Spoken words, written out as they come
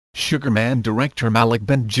Sugarman director Malik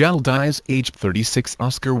Bendjelloul dies aged 36.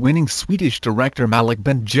 Oscar-winning Swedish director Malik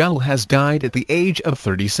Bendjelloul has died at the age of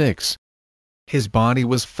 36. His body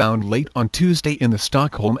was found late on Tuesday in the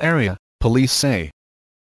Stockholm area, police say.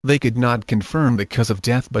 They could not confirm the cause of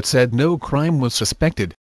death but said no crime was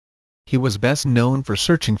suspected. He was best known for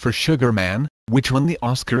Searching for Sugar Man, which won the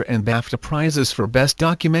Oscar and Bafta prizes for Best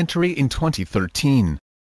Documentary in 2013.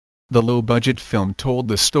 The low-budget film told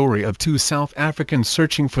the story of two South Africans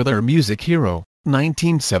searching for their music hero,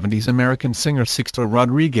 1970s American singer Sixto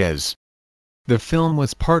Rodriguez. The film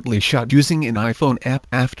was partly shot using an iPhone app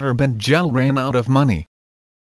after Bendjelloul ran out of money.